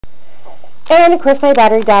And of course my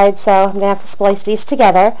battery died, so I'm going to have to splice these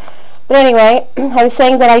together. But anyway, I was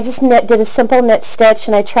saying that I just did a simple knit stitch,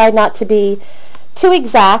 and I tried not to be too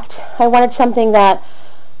exact. I wanted something that,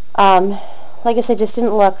 like I said, just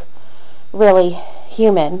didn't look really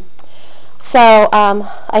human. So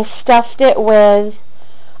I stuffed it with,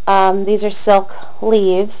 these are silk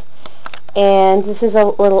leaves, and this is a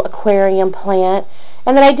little aquarium plant.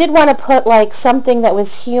 And then I did want to put like something that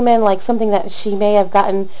was human, like something that she may have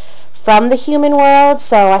gotten from the human world.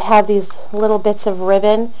 So I have these little bits of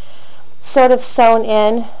ribbon sort of sewn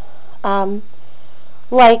in.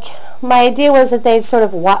 Like, my idea was that they'd sort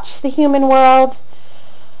of watch the human world,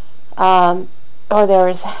 or there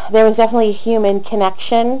was definitely a human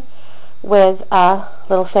connection with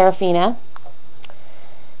little Seraphina.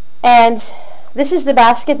 And this is the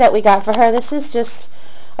basket that we got for her. This is just,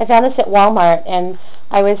 I found this at Walmart, and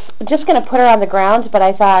I was just going to put her on the ground, but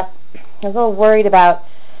I thought, I was a little worried about,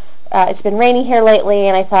 it's been raining here lately,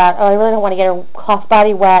 and I thought, oh, I really don't want to get her cloth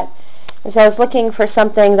body wet. And so I was looking for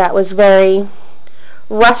something that was very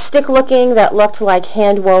rustic looking, that looked like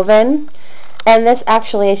hand woven. And this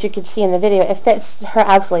actually, as you can see in the video, it fits her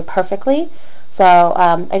absolutely perfectly. So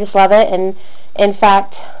I just love it. And in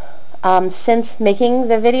fact, since making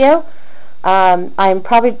the video, I'm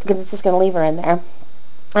probably just going to leave her in there.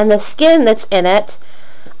 And the skin that's in it,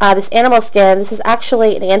 this animal skin, this is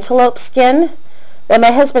actually an antelope skin that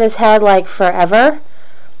my husband has had like forever,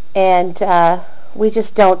 and we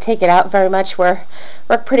just don't take it out very much. We're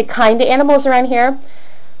pretty kind to animals around here,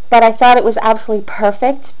 but I thought it was absolutely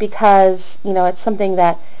perfect because, you know, it's something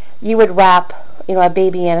that you would wrap, you know, a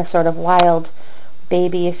baby in, a sort of wild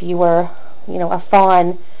baby, if you were, you know, a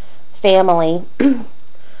fawn family,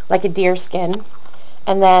 like a deer skin.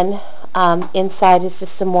 And then inside is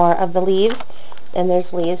just some more of the leaves, and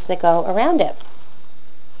there's leaves that go around it.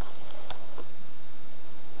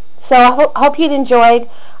 So I hope you'd enjoyed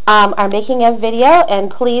our making of video,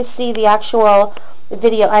 and please see the actual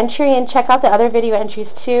video entry and check out the other video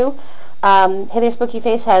entries too.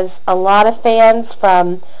 Heytherespookyface has a lot of fans,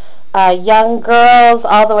 from young girls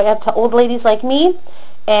all the way up to old ladies like me,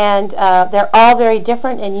 and they're all very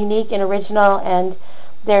different and unique and original, and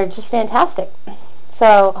they're just fantastic.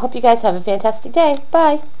 So hope you guys have a fantastic day.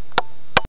 Bye.